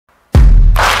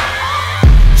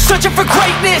Searching for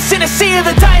greatness in a sea of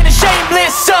the dying and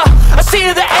shameless, a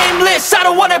sea of the aimless. I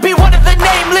don't wanna be one of the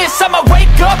nameless. I'ma wake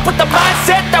up with the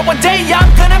mindset that one day I'm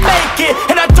gonna make it.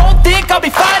 And I don't think I'll be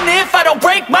fine if I don't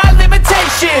break my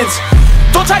limitations.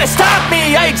 Don't try to stop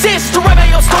me, I exist to write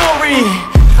my own story.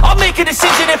 I'll make a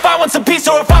decision if I want some peace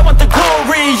or if I want the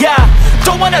glory. Yeah,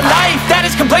 don't want a life that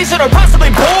is complacent or possibly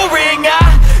boring.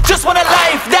 I just want a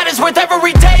life that is worth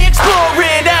every day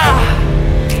exploring.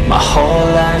 My whole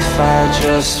life I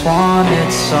just wanted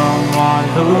someone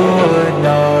who would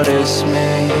notice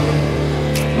me.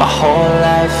 My whole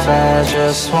life I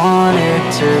just wanted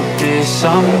to be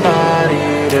somebody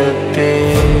to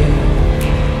be.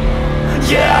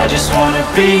 Yeah, I just wanna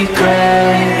be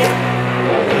great.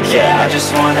 Yeah, I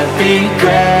just wanna be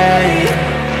great.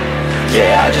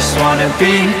 Yeah, I just wanna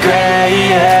be great.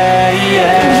 Yeah,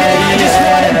 yeah, I just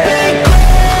wanna be great.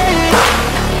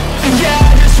 Yeah,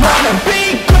 I just wanna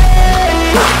be great.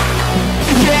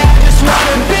 Yeah, I just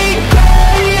wanna be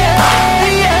great. Yeah,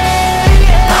 yeah,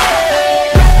 yeah,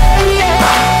 yeah, yeah,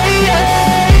 yeah.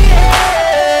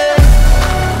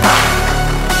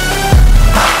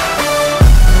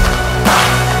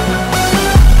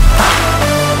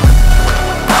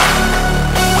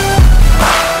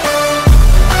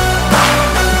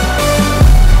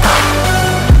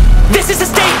 This is a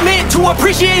statement to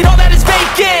appreciate all that is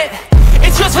vacant.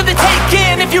 It's yours for the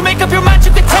taking. If you make up your mind,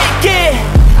 you can take it.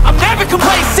 I'm never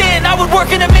complacent. I would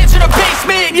work in a mansion or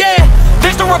basement. Yeah,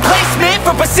 there's no replacement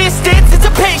for persistence. It's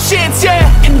a patience. Yeah,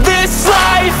 in this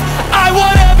life I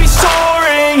wanna be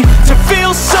soaring, to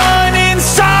feel sun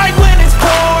inside when it's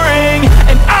pouring.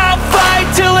 And I'll fight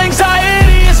till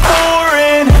anxiety is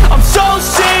foreign. I'm so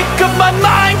sick of my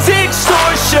mind's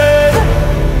extortion.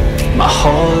 My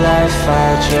whole life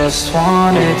I just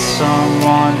wanted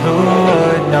someone who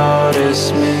would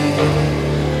notice me.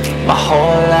 My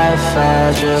whole life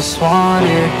I just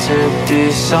wanted to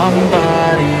be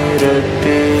somebody to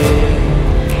be.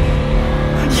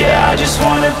 Yeah, I just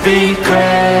wanna be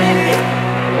great.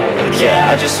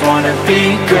 Yeah, I just wanna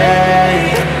be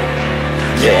great.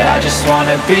 Yeah, I just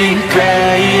wanna be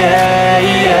great. Yeah,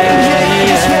 yeah, yeah.